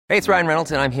Hey, it's Ryan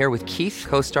Reynolds, and I'm here with Keith,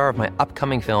 co-star of my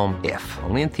upcoming film, If,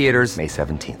 only in theaters May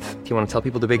 17th. Do you want to tell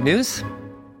people the big news?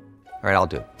 All right, I'll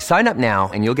do it. Sign up now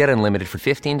and you'll get unlimited for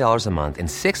 $15 a month and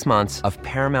 6 months of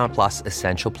Paramount Plus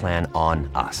Essential Plan on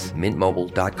us.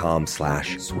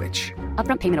 MintMobile.com/switch.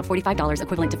 Upfront payment of $45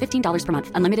 equivalent to $15 per month.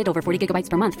 Unlimited over 40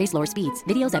 gigabytes per month. Face lower speeds.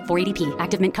 Videos at 480p.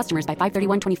 Active Mint customers by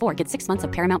 531.24 get 6 months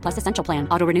of Paramount Plus Essential Plan.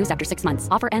 Auto renews after 6 months.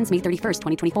 Offer ends May 31st,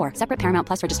 2024. Separate Paramount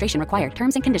Plus registration required.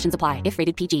 Terms and conditions apply if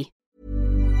rated PG.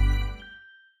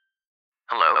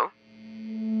 Hello?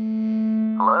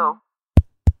 Hello?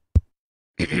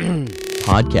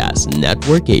 Podcast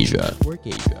Network Asia.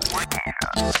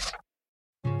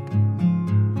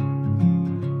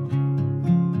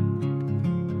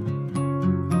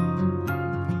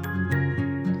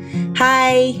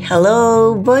 Hi,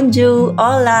 hello, bonjour,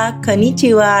 hola,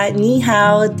 konnichiwa, ni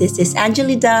hao. This is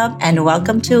Anjali Dub and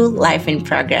welcome to Life in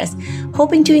Progress.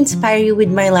 Hoping to inspire you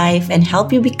with my life and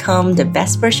help you become the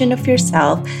best version of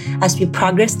yourself as we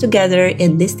progress together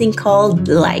in this thing called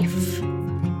life.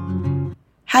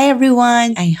 Hi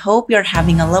everyone, I hope you're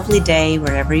having a lovely day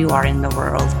wherever you are in the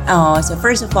world. So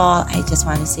first of all, I just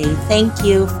want to say thank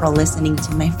you for listening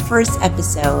to my first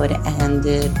episode, and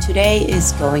today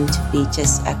is going to be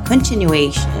just a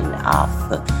continuation of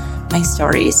my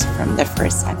stories from the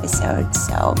first episode.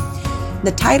 So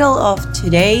the title of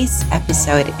today's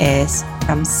episode is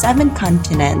From 7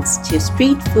 Continents to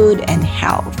Street Food and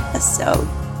Health. So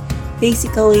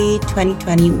basically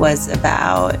 2020 was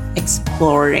about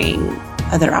exploring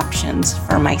other options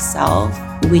for myself,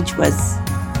 which was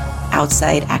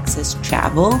outside access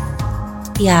travel.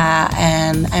 Yeah,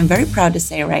 and I'm very proud to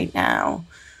say right now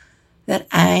that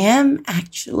I am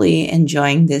actually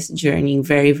enjoying this journey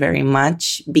very, very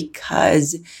much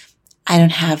because I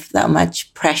don't have that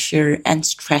much pressure and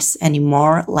stress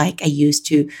anymore like I used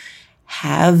to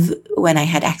have when I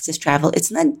had access travel.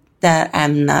 It's not that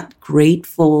I'm not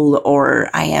grateful or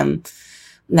I am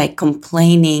like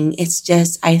complaining. It's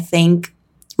just, I think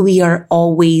we are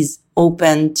always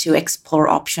open to explore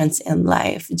options in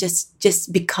life.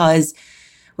 Just because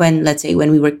let's say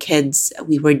when we were kids,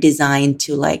 we were designed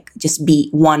to like just be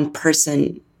one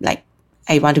person. Like,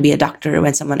 I want to be a doctor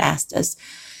when someone asked us.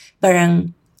 But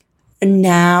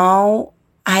now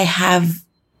I have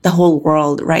the whole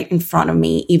world right in front of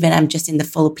me. Even I'm just in the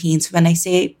Philippines. When I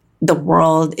say the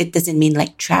world, it doesn't mean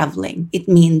like traveling. It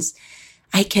means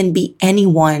I can be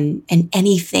anyone and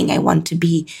anything I want to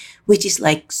be, which is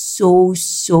like so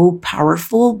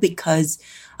powerful because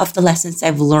of the lessons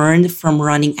I've learned from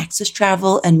running access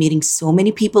travel and meeting so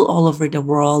many people all over the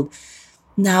world.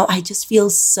 Now I just feel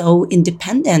so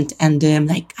independent and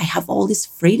like I have all this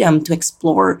freedom to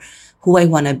explore who I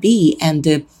want to be.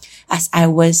 And as I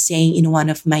was saying in one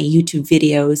of my YouTube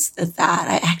videos, that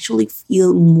I actually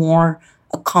feel more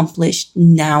accomplished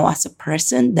now as a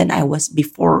person than I was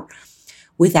before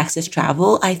with access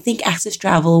travel. I think access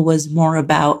travel was more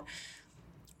about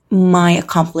my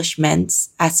accomplishments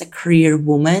as a career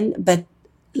woman, but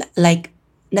like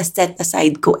set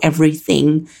aside go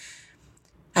everything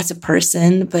as a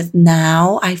person. But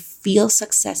now I feel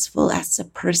successful as a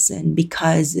person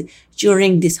because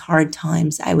during these hard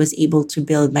times, I was able to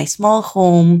build my small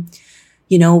home,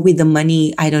 you know, with the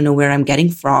money I don't know where I'm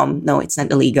getting from. No, it's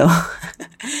not illegal.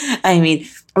 I mean,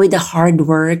 with the hard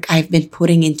work I've been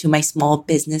putting into my small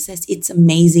businesses, it's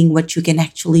amazing what you can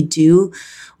actually do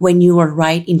when you are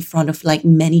right in front of like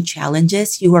many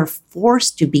challenges. You are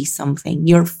forced to be something.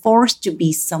 You're forced to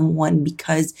be someone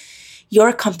because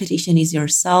your competition is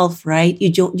yourself, right? You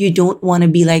don't want to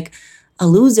be like a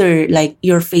loser, like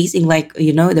you're facing like,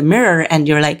 you know, the mirror and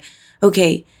you're like,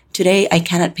 okay, today I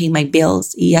cannot pay my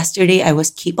bills. Yesterday I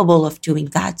was capable of doing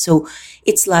that. So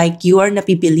it's like you are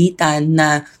napipilitan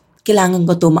na kailangan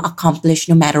ko to ma-accomplish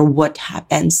no matter what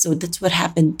happens. So that's what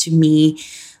happened to me.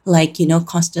 Like, you know,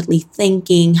 constantly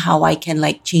thinking how I can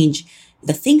like change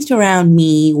the things around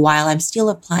me while I'm still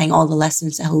applying all the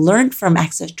lessons I learned from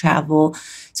access travel.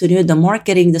 So, you know, the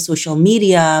marketing, the social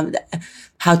media,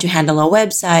 how to handle a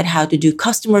website, how to do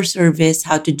customer service,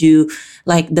 how to do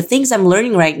like the things I'm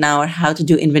learning right now, or how to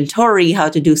do inventory, how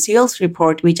to do sales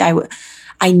report, which I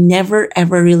never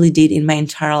ever really did in my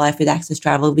entire life with access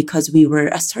travel because we were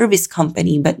a service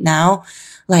company. But now,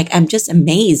 like, I'm just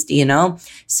amazed, you know?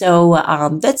 So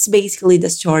that's basically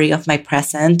the story of my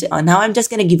present. Now I'm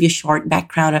just going to give you a short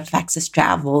background of access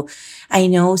travel. I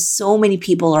know so many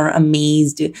people are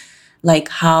amazed, like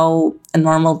how a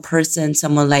normal person,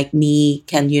 someone like me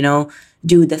can, you know,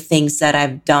 do the things that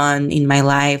I've done in my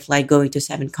life, like going to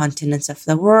 7 continents of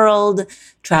the world,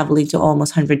 traveling to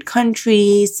almost 100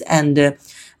 countries, and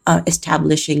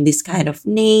establishing this kind of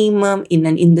name in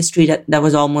an industry that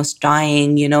was almost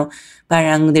dying,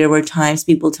 Parang there were times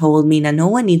people told me na no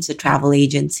one needs a travel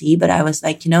agency, but I was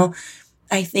like,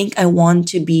 I think I want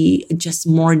to be just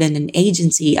more than an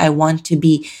agency. I want to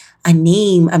be a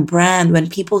name, a brand. When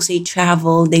people say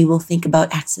travel, they will think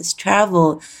about Access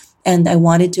Travel. And I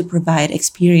wanted to provide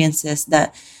experiences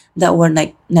that were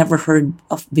like never heard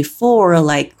of before.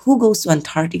 Like, who goes to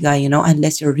Antarctica,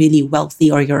 unless you're really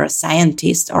wealthy or you're a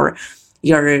scientist or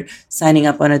you're signing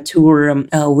up on a tour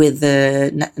with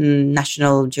the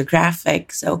National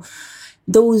Geographic. So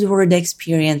those were the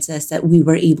experiences that we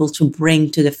were able to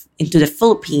bring into the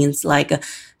Philippines, like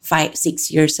 5,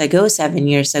 6 years ago, 7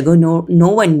 years ago. No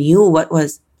one knew what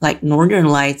was like Northern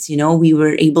Lights. We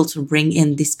were able to bring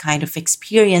in this kind of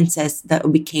experiences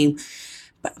that became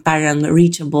parang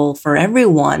reachable for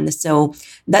everyone. So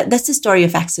that's the story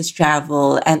of Access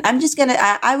Travel. And I'm just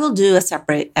I will do a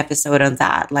separate episode on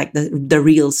that, like the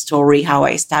real story, how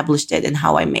I established it and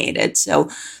how I made it. So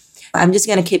I'm just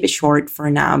going to keep it short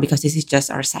for now because this is just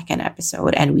our second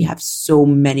episode and we have so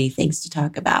many things to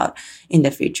talk about in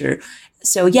the future.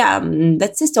 So yeah,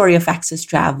 that's the story of Access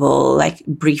Travel, like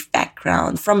brief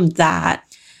background. From that,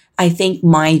 I think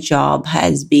my job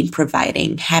has been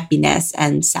providing happiness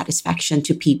and satisfaction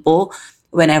to people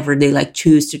whenever they like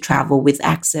choose to travel with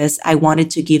Access. I wanted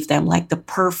to give them like the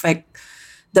perfect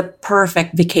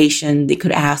vacation they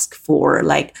could ask for,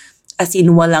 like as in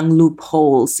walang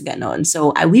loopholes, ganon.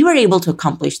 So we were able to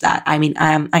accomplish that. I mean,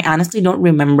 I honestly don't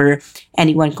remember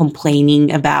anyone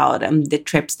complaining about the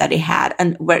trips that they had.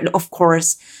 And where, of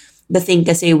course, the thing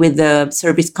to say with the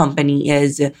service company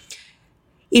is,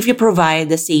 if you provide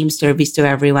the same service to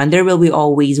everyone, there will be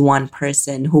always one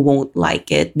person who won't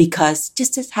like it, because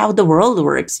just as how the world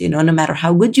works, no matter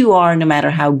how good you are, no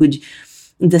matter how good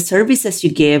the services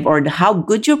you give or how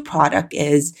good your product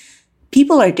is,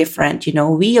 people are different.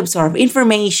 We absorb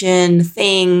information,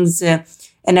 things, and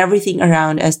everything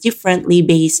around us differently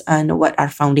based on what our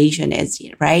foundation is,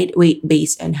 right?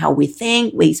 Based on how we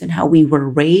think, based on how we were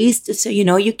raised. So,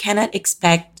 you cannot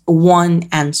expect one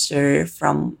answer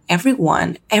from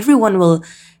everyone. Everyone will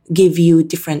give you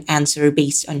different answer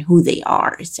based on who they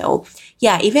are. So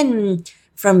yeah, even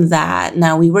from that,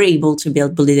 now we were able to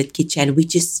build Bulleted Kitchen,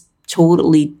 which is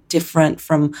totally different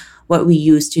from what we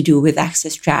used to do with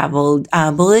Access Travel.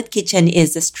 Bulleted Kitchen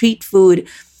is a street food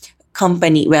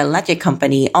company, well, not a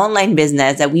company, online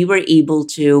business that we were able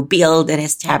to build and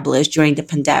establish during the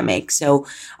pandemic. So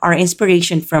our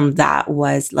inspiration from that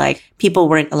was like people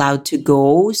weren't allowed to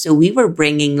go. So we were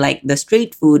bringing like the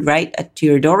street food right to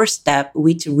your doorstep,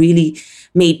 which really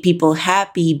made people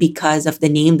happy because of the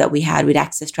name that we had with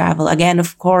Access Travel. Again,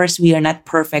 of course, we are not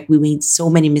perfect. We made so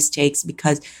many mistakes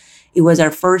because it was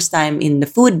our first time in the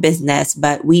food business,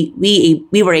 but we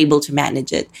were able to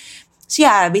manage it. So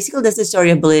yeah, basically that's the story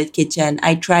of Bulleted Kitchen.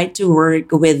 I tried to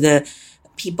work with the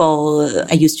people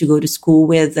I used to go to school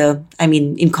with,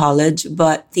 in college,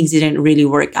 but things didn't really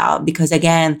work out because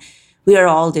again, we are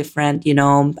all different,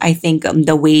 I think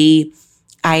the way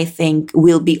I think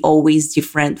will be always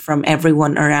different from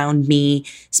everyone around me,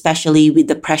 especially with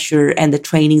the pressure and the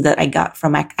training that I got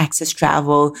from Access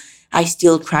Travel. I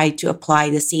still try to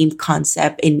apply the same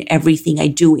concept in everything I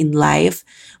do in life,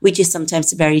 which is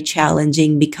sometimes very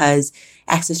challenging because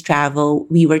Access Travel,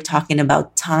 we were talking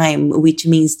about time, which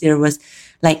means there was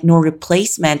like no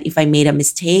replacement if I made a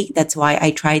mistake. That's why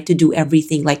I tried to do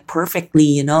everything like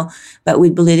perfectly, But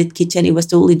with Bulleted Kitchen, it was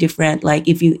totally different. Like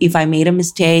if I made a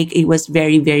mistake, it was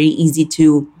very, very easy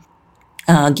to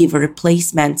give a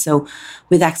replacement. So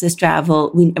with Access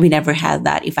Travel, we never had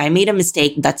that. If I made a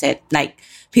mistake, that's it. Like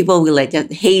people will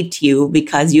just hate you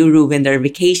because you ruin their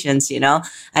vacations, Not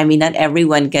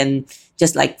everyone can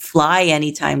just like fly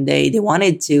anytime they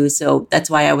wanted to. So that's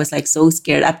why I was like so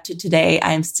scared. Up to today,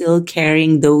 I'm still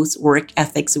carrying those work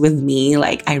ethics with me.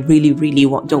 Like I really, really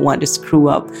don't want to screw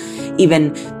up.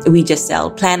 Even we just sell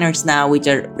planners now, which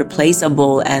are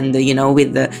replaceable. And,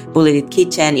 with the Bulleted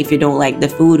Kitchen, if you don't like the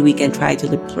food, we can try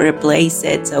to replace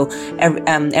it. So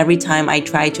every time I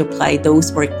try to apply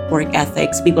those work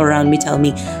ethics, people around me tell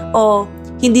me, oh,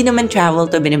 hindi naman travel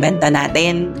to binibenta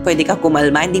natin. Pwede ka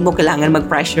kumalma, hindi mo kailangan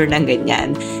mag-pressure ng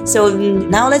ganyan. So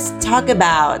now let's talk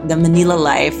about the Manila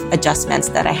life adjustments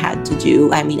that I had to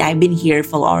do. I've been here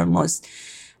for almost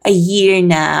a year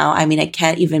now. I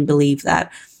can't even believe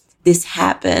that this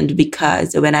happened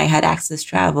because when I had Access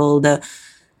Travel, the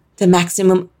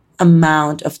maximum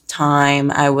amount of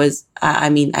time I will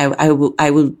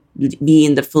be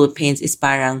in the Philippines is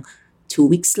parang 2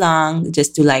 weeks long,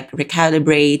 just to like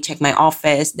recalibrate, check my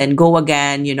office, then go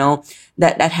again,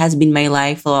 That has been my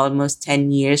life for almost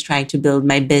 10 years, trying to build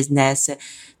my business.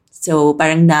 So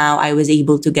parang now I was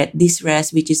able to get this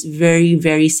rest, which is very,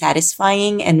 very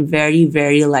satisfying and very,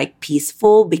 very like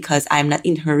peaceful because I'm not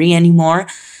in a hurry anymore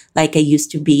like I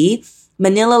used to be.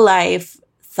 Manila life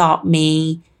taught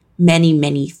me many,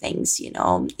 many things, you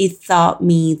know. It taught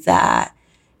me that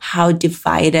how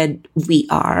divided we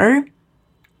are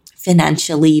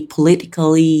financially,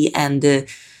 politically, and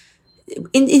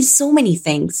in so many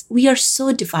things. We are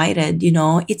so divided, you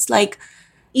know. It's like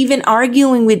even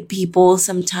arguing with people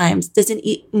sometimes doesn't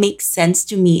make sense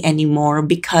to me anymore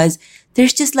because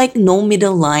there's just like no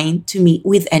middle line to meet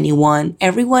with anyone.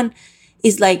 Everyone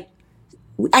is like,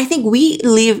 I think we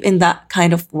live in that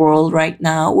kind of world right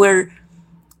now where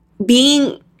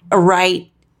being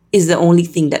right is the only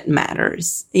thing that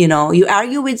matters. You know, you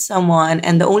argue with someone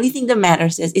and the only thing that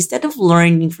matters is instead of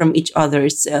learning from each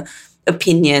other's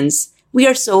opinions, we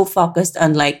are so focused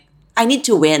on like, I need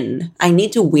to win. I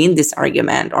need to win this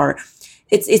argument. Or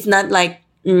it's not like,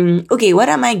 okay, what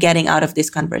am I getting out of this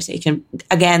conversation?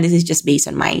 Again, this is just based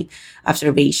on my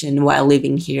observation while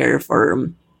living here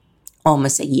for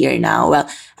almost a year now. Well,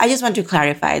 I just want to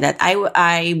clarify that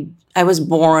I was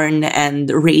born and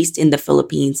raised in the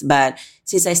Philippines, but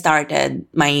since I started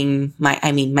my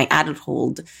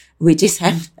adulthood, which is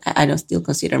I don't still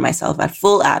consider myself a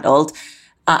full adult,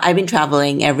 I've been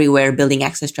traveling everywhere, building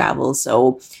Access Travel.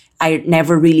 So I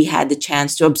never really had the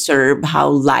chance to observe how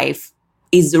life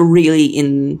is really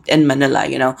in Manila,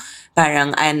 you know.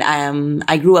 Parang, and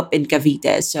I grew up in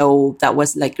Cavite, so that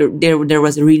was like there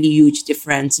was a really huge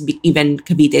difference. Even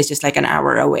Cavite is just like an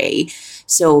hour away.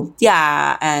 So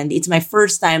yeah, and it's my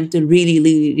first time to really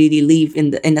live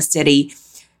in a city.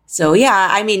 So yeah,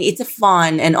 I mean it's a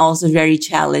fun and also very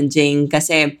challenging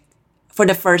kasi for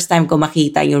the first time ko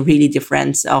makita yung really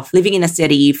difference of living in a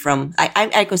city from,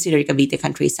 I consider Cavite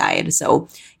countryside. So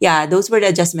yeah, those were the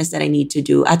adjustments that I need to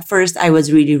do. At first, I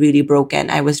was really, really broken.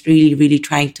 I was really, really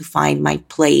trying to find my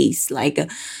place. Like,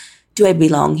 do I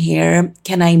belong here?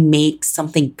 Can I make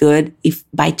something good if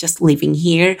by just living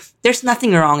here? There's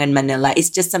nothing wrong in Manila. It's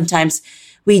just sometimes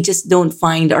we just don't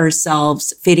find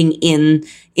ourselves fitting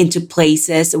into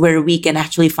places where we can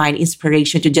actually find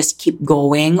inspiration to just keep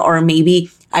going. Or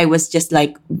maybe I was just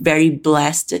like very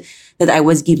blessed that I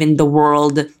was given the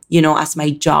world, you know, as my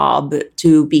job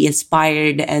to be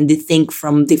inspired and to think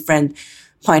from different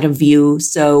point of view.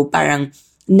 So parang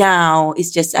now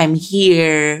it's just I'm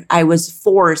here. I was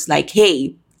forced like,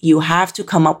 hey, you have to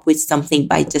come up with something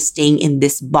by just staying in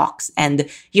this box and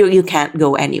you can't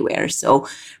go anywhere. So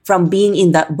from being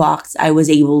in that box, I was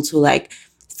able to like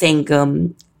think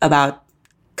about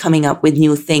coming up with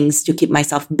new things to keep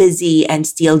myself busy and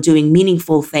still doing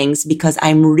meaningful things because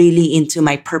I'm really into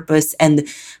my purpose and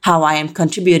how I am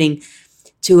contributing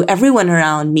to everyone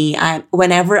around me.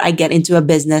 Whenever I get into a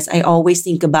business, I always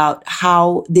think about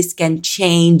how this can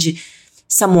change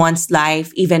someone's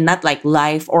life, even not like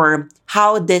life, or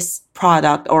how this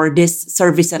product or this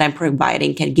service that I'm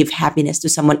providing can give happiness to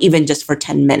someone, even just for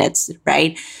 10 minutes,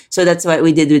 right? So that's what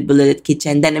we did with Bullet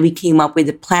Kitchen. Then we came up with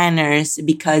the planners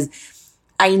because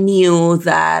I knew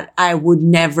that I would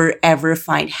never, ever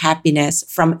find happiness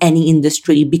from any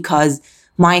industry because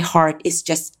my heart is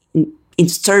just in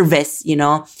service, you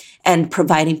know, and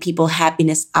providing people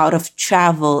happiness out of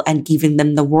travel and giving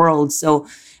them the world. So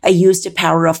I used the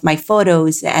power of my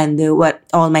photos and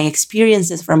all my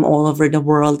experiences from all over the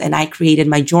world. And I created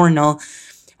my journal.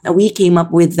 We came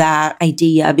up with that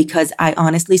idea because I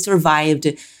honestly survived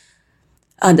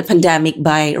the pandemic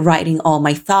by writing all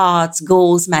my thoughts,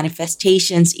 goals,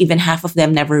 manifestations. Even half of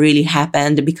them never really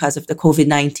happened because of the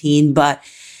COVID-19, but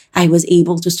I was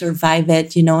able to survive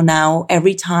it. You know, now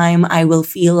every time I will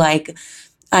feel like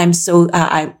I'm so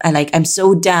I'm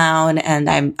so down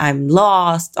and I'm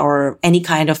lost or any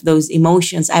kind of those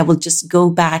emotions, I will just go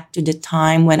back to the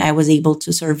time when I was able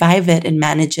to survive it and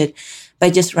manage it by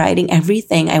just writing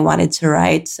everything I wanted to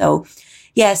write. So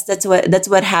yes, that's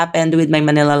what happened with my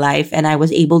Manila life, and I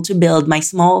was able to build my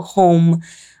small home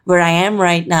where I am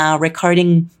right now,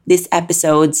 recording these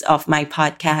episodes of my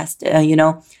podcast. You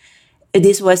know,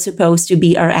 this was supposed to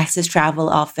be our Access Travel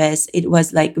office. It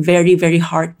was like very, very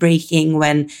heartbreaking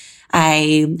when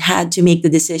I had to make the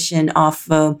decision of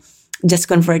just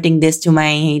converting this to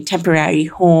my temporary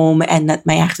home and not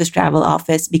my Access Travel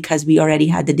office because we already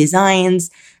had the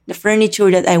designs, the furniture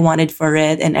that I wanted for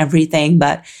it and everything.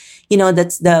 But, you know,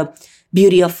 that's the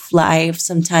beauty of life.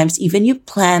 Sometimes even you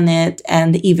plan it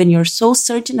and even you're so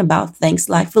certain about things,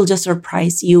 life will just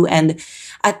surprise you. And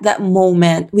at that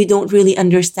moment, we don't really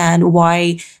understand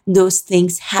why those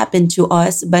things happen to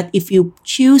us. But if you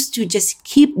choose to just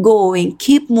keep going,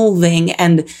 keep moving,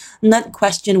 and not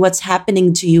question what's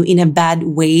happening to you in a bad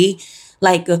way,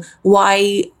 like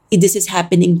why this is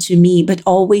happening to me, but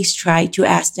always try to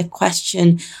ask the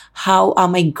question, how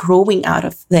am I growing out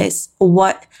of this?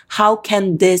 How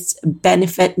can this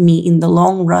benefit me in the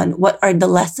long run? What are the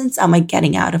lessons am I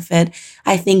getting out of it?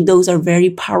 I think those are very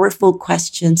powerful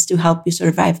questions to help you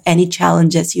survive any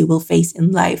challenges you will face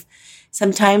in life.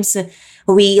 Sometimes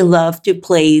we love to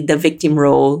play the victim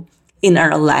role in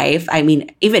our life. I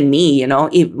mean, even me,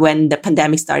 when the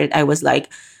pandemic started, I was like,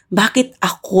 bakit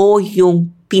ako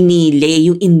yung pinili,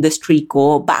 yung industry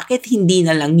ko? Bakit hindi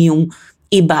na lang yung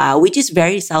iba? Which is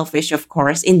very selfish, of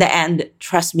course. In the end,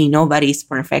 trust me, nobody's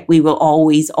perfect. We will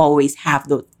always have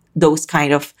those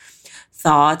kind of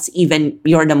thoughts. Even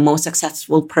you're the most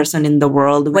successful person in the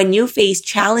world. When you face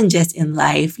challenges in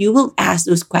life, you will ask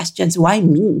those questions. Why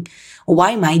me?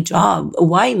 Why my job?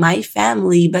 Why my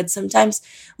family? But sometimes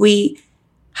we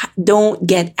don't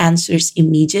get answers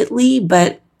immediately,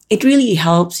 but it really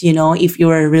helps, if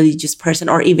you're a religious person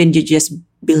or even you just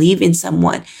believe in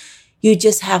someone, you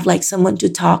just have like someone to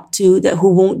talk to who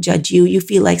won't judge you. You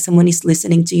feel like someone is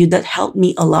listening to you. That helped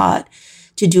me a lot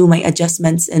to do my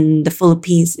adjustments in the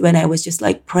Philippines when I was just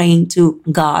like praying to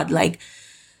God, like,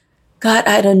 God,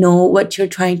 I don't know what you're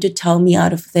trying to tell me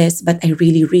out of this, but I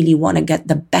really, really want to get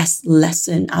the best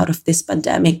lesson out of this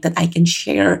pandemic that I can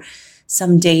share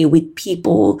someday with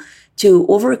people to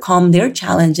overcome their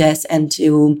challenges, and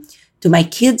to my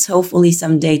kids, hopefully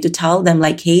someday, to tell them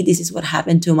like, hey, this is what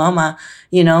happened to mama,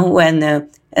 when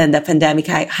the pandemic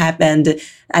happened.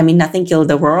 I mean, nothing killed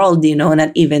the world,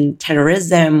 not even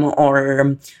terrorism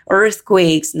or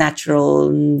earthquakes,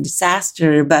 natural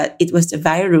disaster, but it was the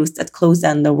virus that closed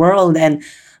down the world. And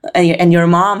your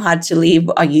mom had to leave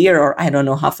a year, or I don't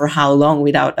know for how long,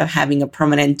 without having a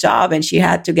permanent job. And she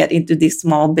had to get into these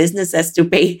small businesses to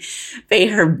pay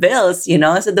her bills,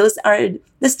 So those are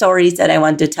the stories that I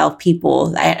want to tell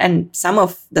people. And some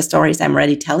of the stories I'm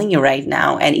already telling you right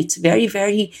now. And it's very,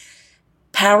 very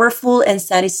powerful and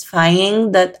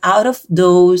satisfying that out of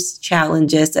those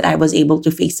challenges that I was able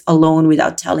to face alone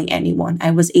without telling anyone,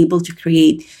 I was able to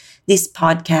create this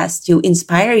podcast to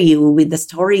inspire you with the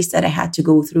stories that I had to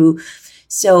go through.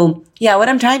 So yeah, what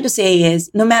I'm trying to say is,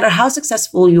 no matter how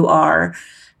successful you are,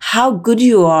 how good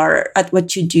you are at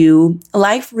what you do,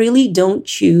 life really don't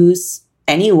choose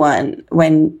anyone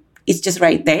when it's just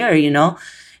right there,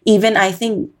 Even I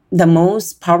think the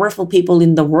most powerful people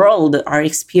in the world are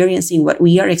experiencing what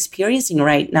we are experiencing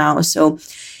right now. So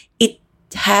it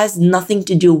has nothing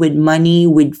to do with money,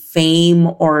 with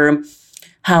fame, or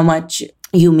how much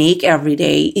you make every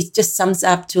day. It just sums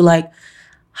up to like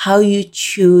how you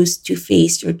choose to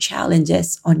face your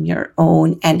challenges on your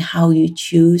own, and how you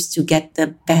choose to get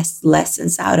the best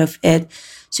lessons out of it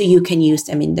so you can use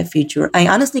them in the future. I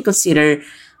honestly consider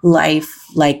life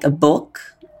like a book.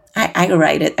 I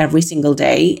write it every single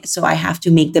day, so I have to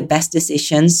make the best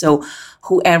decisions. So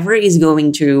whoever is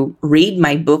going to read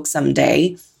my book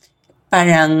someday,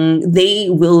 parang they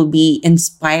will be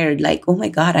inspired, like, oh my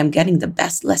God, I'm getting the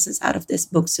best lessons out of this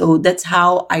book. So that's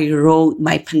how I wrote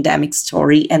my pandemic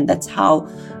story, and that's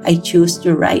how I choose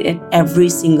to write it every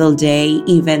single day.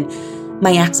 Even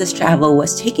my access travel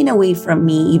was taken away from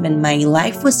me, even my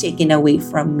life was taken away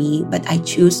from me, but I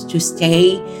choose to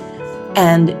stay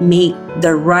and make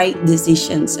the right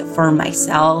decisions for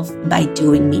myself by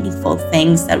doing meaningful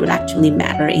things that will actually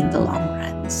matter in the long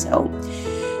run. So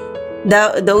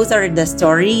those are the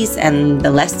stories and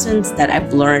the lessons that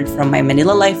I've learned from my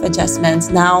Manila life adjustments.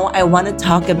 Now I want to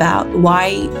talk about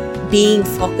why being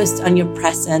focused on your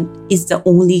present is the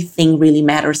only thing really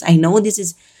matters. I know this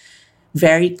is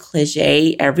very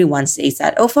cliche. Everyone says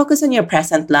that, focus on your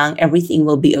present lang, everything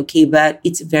will be okay. But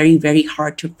it's very, very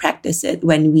hard to practice it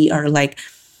when we are like,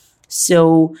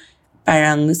 so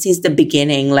parang since the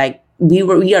beginning, like we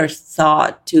are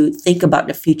taught to think about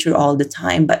the future all the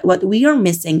time. But what we are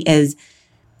missing is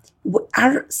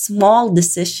our small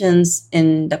decisions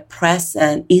in the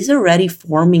present is already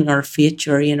forming our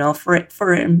future,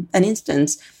 for an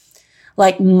instance,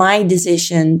 like my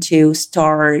decision to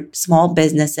start small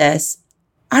businesses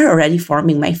are already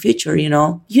forming my future, You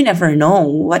never know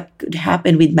what could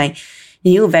happen with my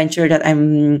new venture that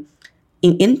I'm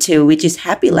into, which is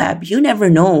Happy Lab. You never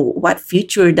know what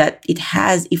future that it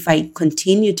has if I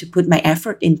continue to put my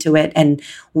effort into it and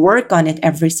work on it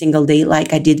every single day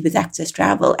like I did with Access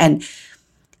Travel. And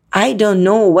I don't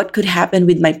know what could happen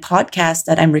with my podcast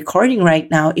that I'm recording right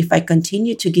now if I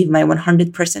continue to give my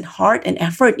 100% heart and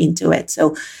effort into it.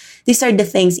 So these are the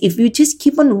things, if you just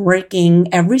keep on working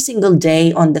every single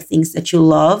day on the things that you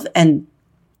love and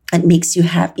makes you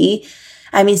happy,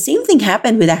 I mean, same thing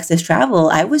happened with Access Travel.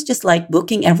 I was just like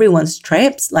booking everyone's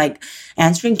trips, like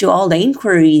answering to all the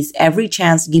inquiries, every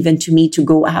chance given to me to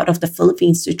go out of the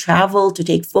Philippines, to travel, to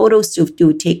take photos, to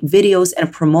take videos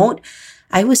and promote.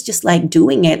 I was just like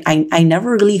doing it. I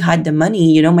never really had the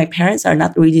money. You know, my parents are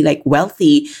not really like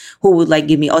wealthy who would like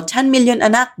give me, 10 million,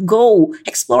 anak, go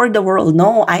explore the world.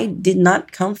 No, I did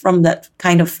not come from that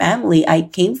kind of family. I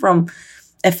came from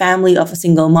a family of a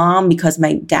single mom because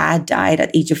my dad died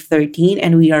at age of 13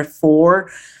 and we are 4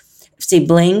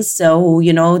 siblings. So,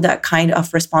 you know, that kind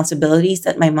of responsibilities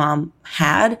that my mom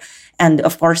had. And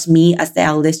of course, me as the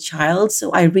eldest child.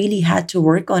 So I really had to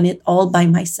work on it all by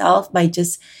myself by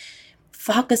just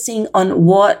focusing on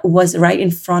what was right in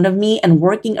front of me and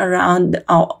working around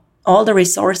all the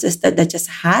resources that I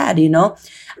just had, you know.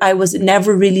 I was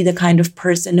never really the kind of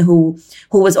person who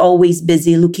was always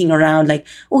busy looking around like,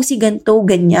 oh, si ganto,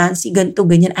 ganyan, si ganto,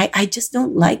 ganyan. I just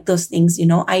don't like those things, you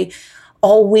know. I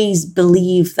always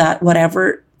believe that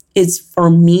whatever is for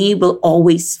me will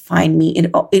always find me.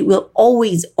 It will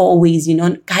always, you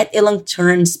know, kahit ilang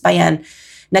turns pa yan,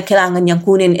 na kailangan niyang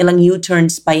kunin, ilang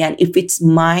U-turns pa yan, if it's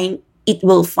mine, it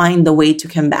will find the way to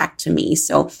come back to me.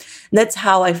 So that's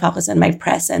how I focus on my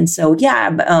present. So yeah,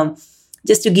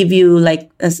 just to give you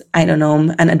like,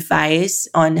 an advice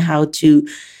on how to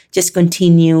just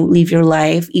continue, live your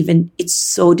life. Even it's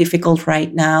so difficult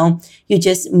right now. You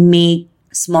just make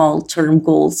small term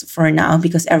goals for now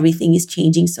because everything is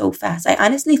changing so fast. I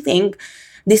honestly think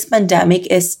this pandemic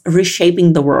is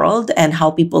reshaping the world and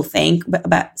how people think.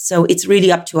 But so it's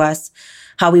really up to us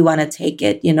how we want to take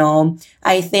it, you know.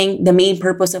 I think the main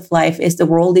purpose of life is the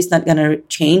world is not going to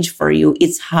change for you.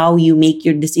 It's how you make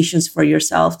your decisions for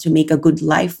yourself to make a good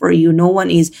life for you. No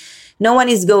one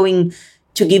is going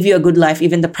to give you a good life.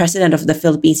 Even the president of the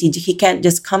Philippines, he can't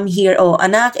just come here, oh,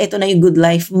 anak, eto na yung good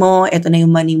life mo, eto na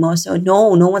yung money mo. So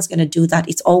no one's going to do that.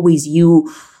 It's always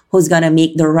you who's going to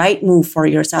make the right move for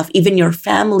yourself. Even your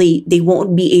family, they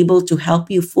won't be able to help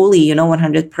you fully, you know,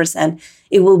 100%.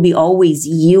 It will be always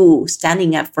you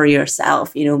standing up for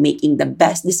yourself, you know, making the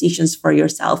best decisions for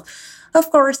yourself.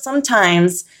 Of course,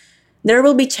 sometimes there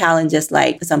will be challenges,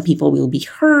 like some people will be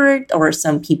hurt or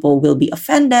some people will be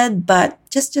offended, but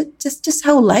just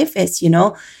how life is, you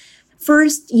know.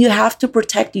 First, you have to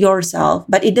protect yourself,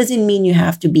 but it doesn't mean you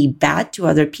have to be bad to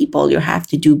other people. You have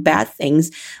to do bad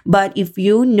things. But if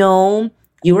you know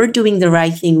you're doing the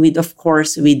right thing with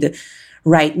the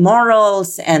right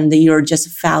morals and you're just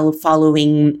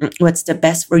following what's the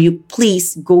best for you,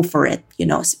 please go for it. You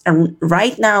know, and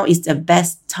right now is the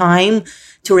best time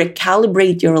to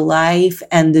recalibrate your life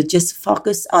and just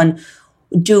focus on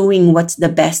doing what's the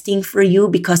best thing for you,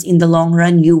 because in the long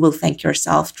run, you will thank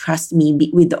yourself. Trust me,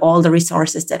 with all the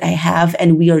resources that I have,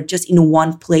 and we are just in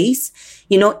one place,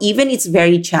 you know, even it's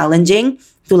very challenging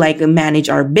to like manage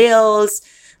our bills.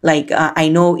 Like, I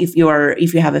know if you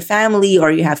have a family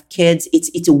or you have kids,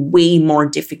 it's way more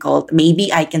difficult.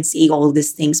 Maybe I can say all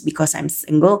these things because I'm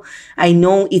single. I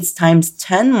know it's times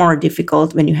 10 more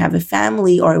difficult when you have a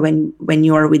family or when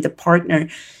you are with a partner.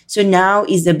 So now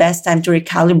is the best time to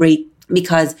recalibrate,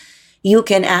 because you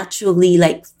can actually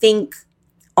like think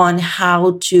on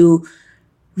how to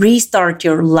restart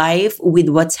your life with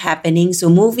what's happening. So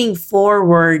moving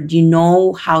forward, you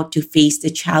know how to face the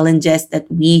challenges that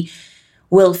we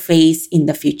will face in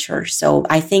the future. So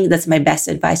I think that's my best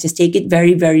advice. Just take it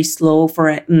very, very slow.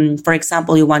 For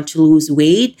example, you want to lose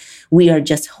weight. We are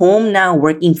just home now,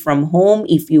 working from home.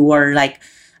 If you are like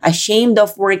ashamed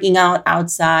of working out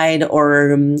outside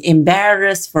or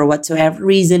embarrassed for whatsoever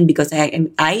reason, because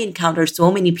I encounter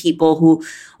so many people who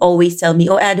always tell me,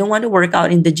 oh, I don't want to work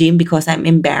out in the gym because I'm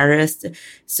embarrassed.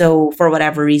 So for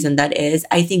whatever reason that is,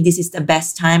 I think this is the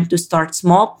best time to start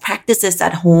small practices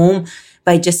at home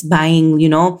by just buying, you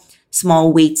know,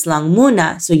 small weights lang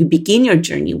muna. So you begin your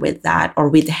journey with that, or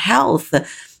with health.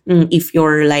 If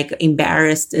you're like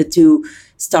embarrassed to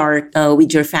start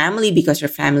with your family because your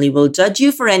family will judge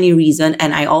you for any reason.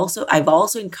 And I've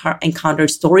also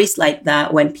encountered stories like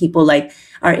that, when people like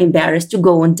are embarrassed to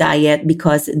go on diet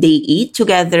because they eat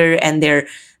together and they're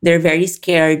very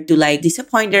scared to like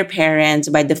disappoint their parents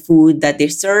by the food that they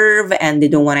serve, and they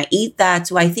don't want to eat that.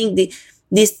 So I think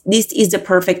this is the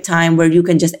perfect time where you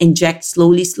can just inject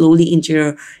slowly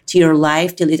into your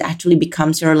life till it actually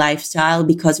becomes your lifestyle,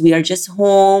 because we are just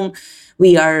home.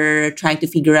 We are trying to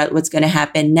figure out what's going to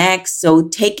happen next. So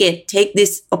take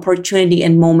this opportunity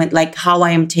and moment, like how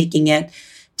I am taking it,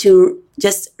 to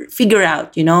just figure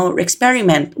out, you know,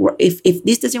 experiment. If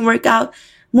this doesn't work out,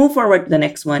 move forward to the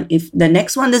next one. If the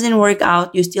next one doesn't work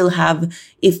out, you still have,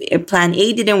 if plan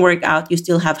A didn't work out, you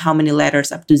still have how many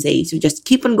letters up to Z. So just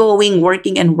keep on going,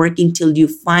 working till you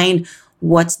find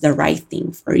what's the right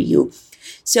thing for you.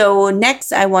 So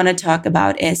next I want to talk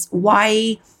about is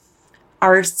why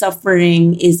our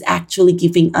suffering is actually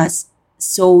giving us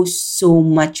so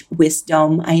much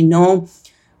wisdom. I know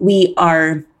we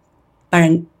are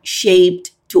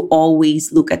shaped to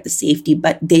always look at the safety,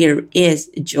 but there is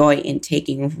joy in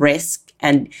taking risk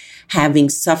and having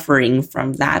suffering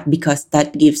from that, because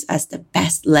that gives us the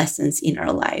best lessons in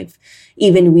our life.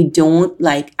 Even we don't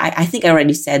I think I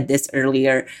already said this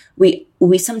earlier. We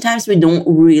sometimes we don't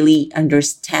really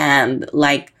understand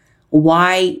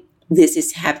why this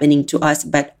is happening to us,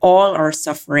 but all our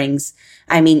sufferings,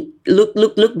 I mean,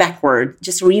 look backward,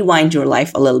 just rewind your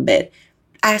life a little bit.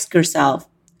 Ask yourself,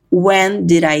 when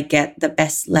did I get the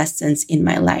best lessons in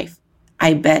my life?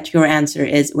 I bet your answer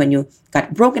is when you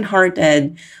got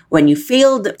brokenhearted, when you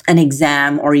failed an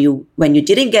exam, or when you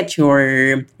didn't get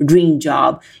your dream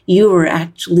job. You were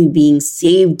actually being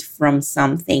saved from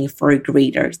something for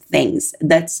greater things.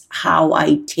 That's how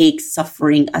I take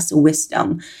suffering as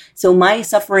wisdom. So my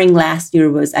suffering last year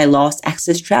was I lost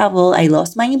access travel, I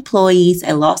lost my employees,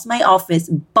 I lost my office,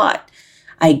 but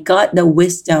I got the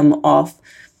wisdom of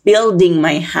building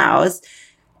my house,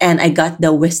 and I got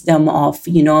the wisdom of,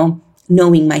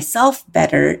 knowing myself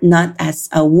better, not as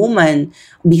a woman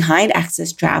behind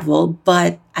access travel,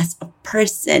 but as a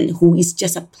person who is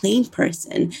just a plain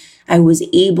person. I was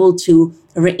able to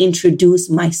reintroduce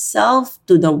myself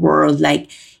to the world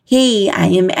hey, I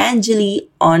am Angeli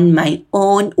on my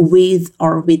own with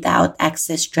or without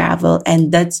access travel.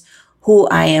 And that's who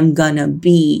I am gonna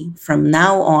be from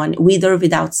now on. With or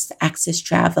without access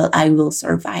travel, I will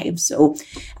survive. So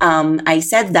I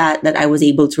said that I was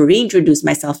able to reintroduce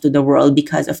myself to the world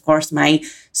because, of course, my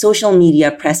social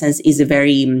media presence is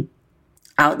very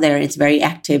out there. It's very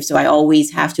active. So I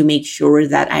always have to make sure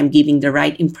that I'm giving the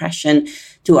right impression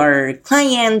to our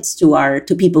clients,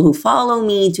 to people who follow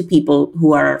me, to people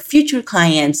who are future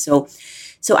clients. So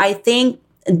I think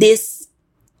this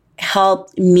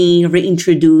helped me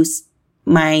reintroduce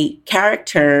my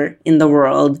character in the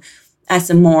world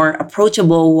as a more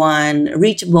approachable one,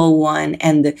 reachable one.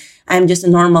 And I'm just a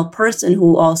normal person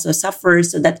who also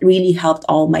suffers. So that really helped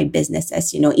all my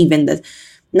businesses, even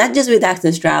not just with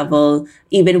access travel,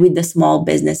 even with the small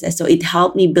businesses. So it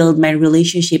helped me build my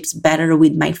relationships better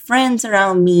with my friends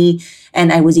around me.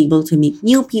 And I was able to meet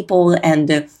new people.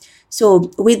 And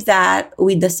so with that,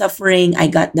 with the suffering, I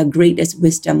got the greatest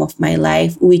wisdom of my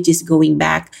life, which is going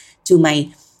back to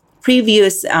my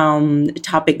previous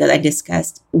topic that I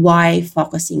discussed, why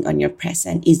focusing on your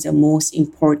present is the most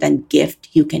important gift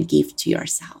you can give to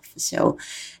yourself. So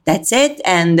that's it.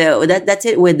 And that's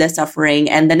it with the suffering.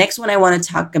 And the next one I want to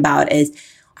talk about is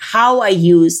how I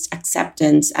used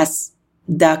acceptance as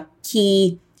the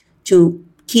key to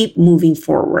keep moving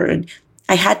forward.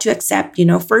 I had to accept,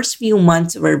 first few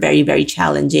months were very, very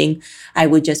challenging. I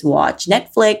would just watch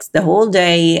Netflix the whole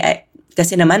day.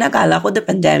 Kasi naman akala ko the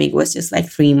pandemic was just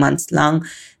 3 months lang.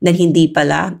 Then hindi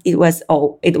pala. It was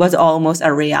almost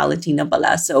a reality na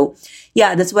pala. So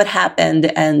yeah, that's what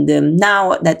happened. And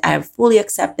now that I've fully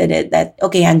accepted it, that,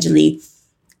 okay, Angeli,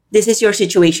 this is your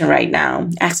situation right now.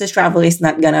 Access travel is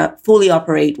not gonna fully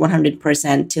operate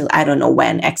 100% till I don't know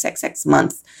when, XXX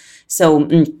month. So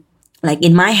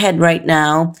in my head right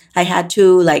now, I had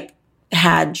to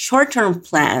had short-term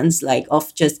plans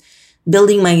of just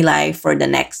building my life for the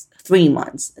next 3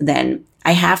 months. Then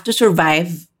I have to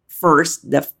survive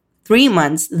first the 3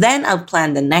 months. Then I'll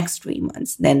plan the next 3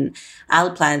 months. Then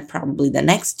I'll plan probably the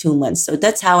next 2 months. So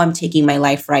that's how I'm taking my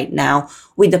life right now,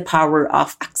 with the power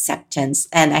of acceptance.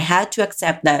 And I had to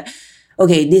accept that,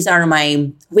 okay, these are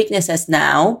my weaknesses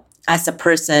now. As a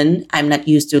person, I'm not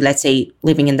used to, let's say,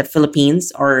 living in the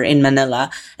Philippines or in Manila.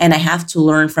 And I have to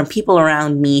learn from people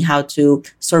around me how to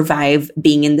survive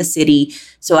being in the city.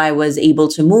 So I was able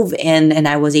to move in and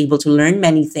I was able to learn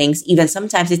many things. Even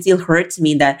sometimes it still hurts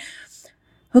me that,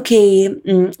 okay,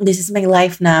 this is my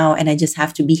life now and I just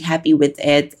have to be happy with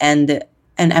it. And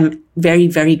I'm very,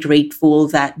 very grateful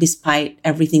that despite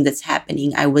everything that's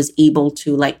happening, I was able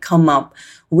to come up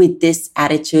with this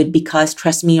attitude, because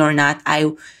trust me or not,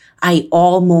 I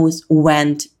almost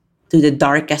went to the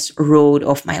darkest road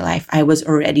of my life. I was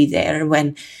already there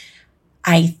when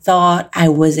I thought I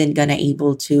wasn't gonna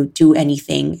able to do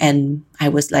anything. And I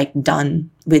was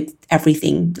done with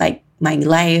everything, my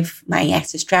life, my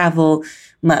access travel,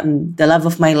 the love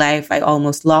of my life. I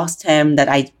almost lost him that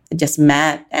I just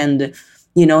met, and,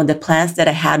 the plans that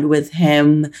I had with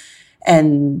him,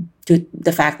 and to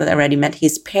the fact that I already met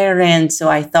his parents. So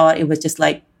I thought it was just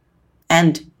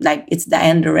end, it's the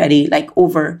end already,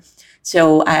 over.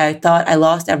 So I thought I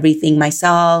lost everything,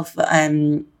 myself,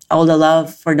 all the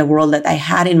love for the world that I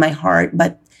had in my heart.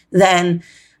 But then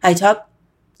I talk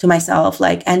to myself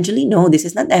like, Angeli, no, this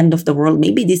is not the end of the world.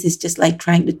 Maybe this is just like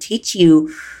trying to teach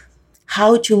you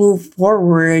how to move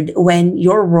forward when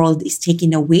your world is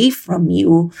taken away from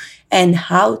you, and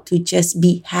how to just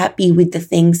be happy with the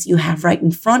things you have right in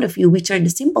front of you, which are the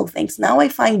simple things. Now I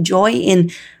find joy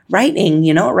in writing,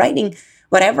 writing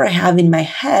whatever I have in my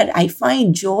head. I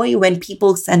find joy when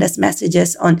people send us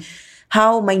messages on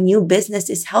how my new business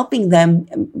is helping them.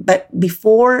 But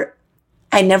before,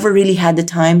 I never really had the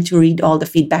time to read all the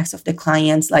feedbacks of the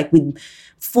clients, like with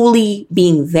fully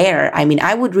being there. I mean,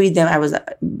 I would read them.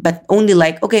 But only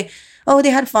like, okay, oh, they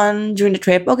had fun during the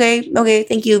trip. Okay,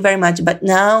 thank you very much. But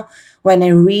now when I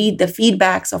read the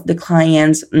feedbacks of the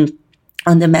clients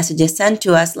on the messages sent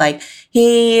to us, like,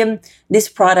 hey, this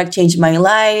product changed my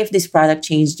life. This product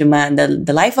changed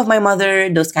the life of my mother.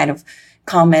 Those kind of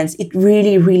comments, it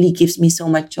really, really gives me so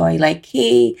much joy. Like,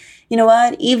 hey, you know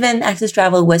what? Even Access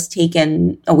Travel was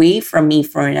taken away from me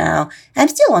for now. I'm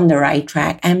still on the right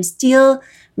track. I'm still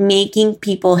making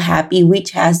people happy,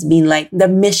 which has been like the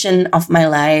mission of my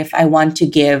life. I want to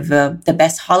give the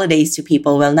best holidays to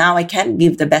people. Well, now I can't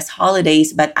give the best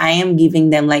holidays, but I am giving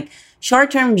them like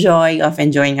short-term joy of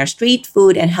enjoying our street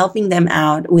food and helping them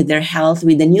out with their health,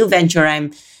 with the new venture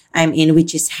I'm in,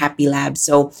 which is Happy Lab.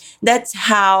 So that's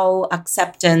how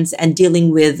acceptance and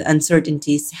dealing with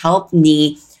uncertainties helped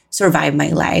me survive my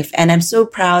life. And I'm so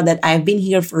proud that I've been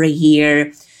here for a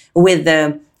year with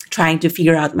trying to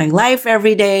figure out my life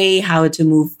every day, how to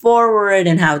move forward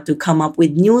and how to come up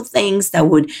with new things that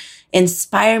would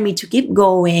inspire me to keep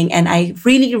going. And I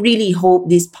really, really hope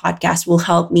this podcast will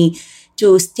help me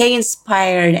to stay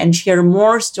inspired and share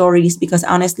more stories, because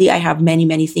honestly, I have many,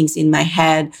 many things in my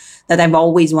head that I've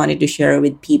always wanted to share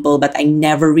with people, but I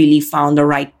never really found the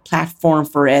right platform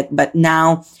for it. But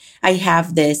now I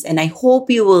have this, and I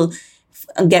hope you will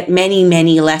get many,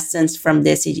 many lessons from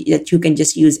this that you can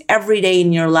just use every day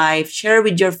in your life, share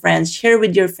with your friends, share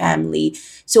with your family.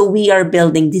 So we are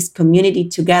building this community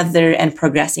together and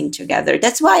progressing together.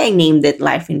 That's why I named it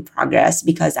Life in Progress,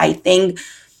 because I think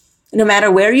no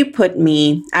matter where you put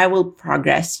me, I will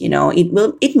progress.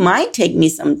 It might take me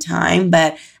some time,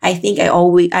 but I think I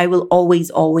will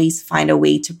always find a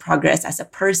way to progress as a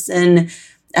person,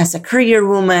 as a career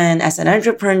woman, as an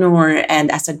entrepreneur, and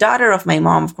as a daughter of my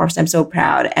mom. Of course, I'm so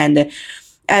proud. And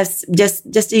as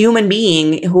just a human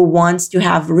being who wants to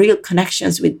have real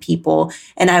connections with people.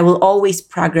 And I will always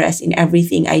progress in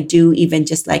everything I do, even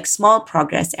just like small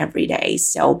progress every day.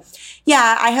 So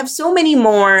yeah, I have so many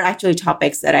more actually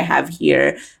topics that I have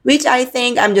here, which I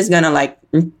think I'm just going to like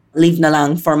leave na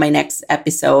lang for my next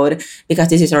episode, because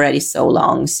this is already so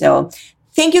long. So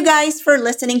thank you guys for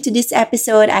listening to this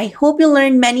episode. I hope you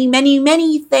learned many, many,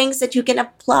 many things that you can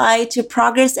apply to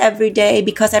progress every day,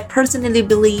 because I personally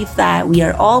believe that we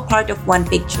are all part of one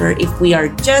picture if we are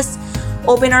just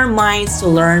open our minds to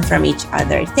learn from each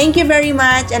other. Thank you very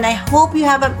much, and I hope you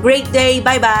have a great day.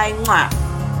 Bye-bye. Mwah.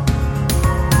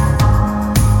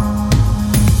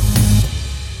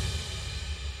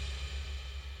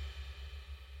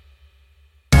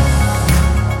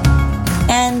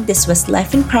 And this was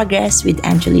Life in Progress with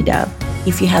Angeli Dub.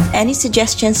 If you have any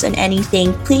suggestions on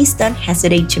anything, please don't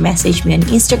hesitate to message me on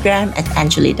Instagram at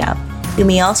Angeli Dub. You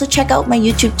may also check out my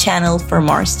YouTube channel for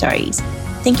more stories.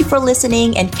 Thank you for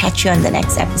listening, and catch you on the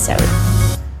next episode.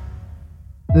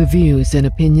 The views and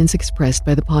opinions expressed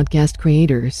by the podcast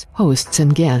creators, hosts,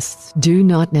 and guests do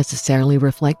not necessarily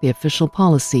reflect the official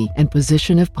policy and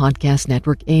position of Podcast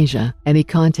Network Asia. Any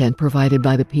content provided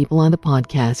by the people on the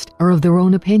podcast are of their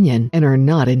own opinion and are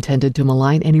not intended to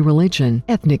malign any religion,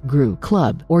 ethnic group,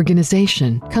 club,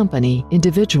 organization, company,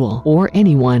 individual, or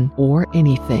anyone or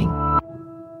anything.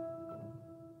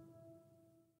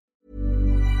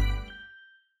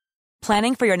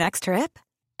 Planning for your next trip?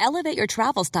 Elevate your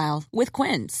travel style with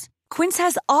Quince. Quince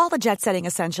has all the jet-setting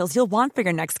essentials you'll want for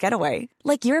your next getaway,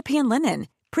 like European linen,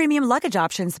 premium luggage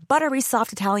options, buttery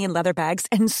soft Italian leather bags,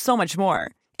 and so much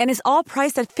more. And is all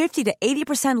priced at 50 to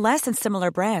 80% less than similar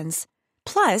brands.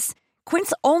 Plus,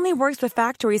 Quince only works with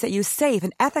factories that use safe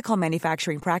and ethical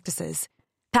manufacturing practices.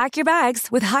 Pack your bags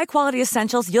with high-quality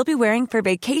essentials you'll be wearing for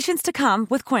vacations to come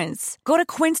with Quince. Go to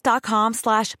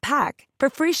quince.com/pack for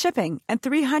free shipping and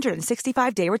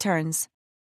 365-day returns.